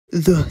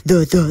The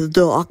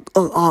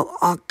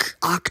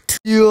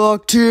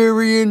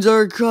Octarians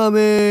are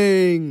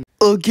coming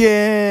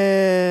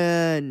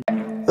again.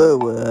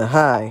 Oh,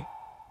 hi.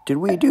 Did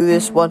we do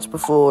this once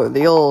before?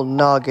 The old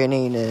noggin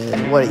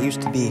ain't what it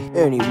used to be.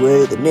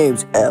 Anyway, the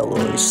name's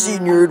Alloy,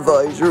 Senior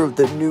Advisor of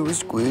the new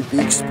Squid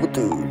Big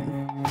Splatoon.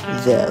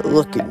 That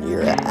look in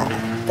your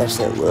eye, that's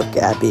the look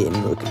I've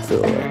been looking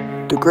for.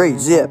 The great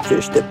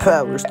zapfish that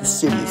powers the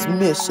city's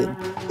missing.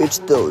 It's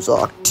those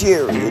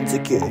Octarians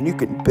again. You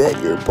can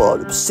bet your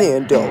bottom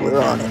sand dollar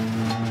on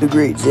it. The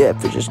great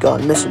zapfish has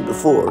gone missing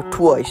before,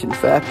 twice in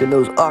fact, and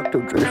those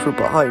octodrakes were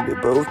behind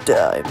it both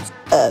times.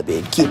 I've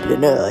been keeping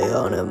an eye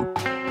on him.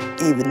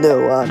 Even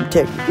though I'm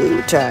technically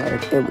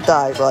retired, and with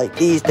eyes like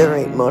these, there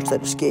ain't much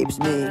that escapes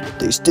me.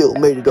 They still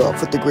made it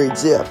off with the great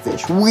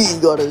zapfish. We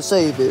gotta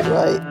save it,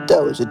 right?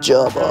 That was a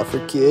job offer,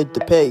 kid. The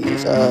pay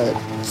is,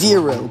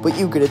 0, but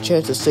you get a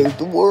chance to save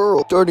the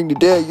world. Starting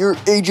today, you're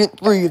Agent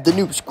 3 of the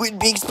new Squid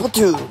Big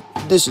Splatoon.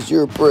 This is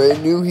your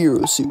brand new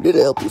hero suit.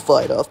 It'll help you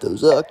fight off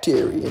those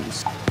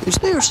Octarians. Is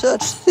there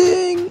such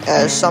thing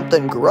as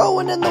something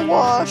growing in the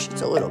wash?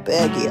 It's a little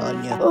baggy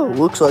on you. Oh,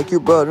 looks like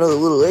you brought another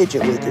little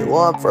agent with you.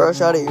 Well, I'm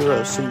fresh out of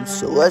hero suits,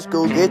 so let's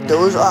go get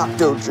those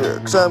octo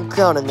jerks. I'm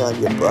counting on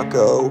you,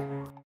 bucko.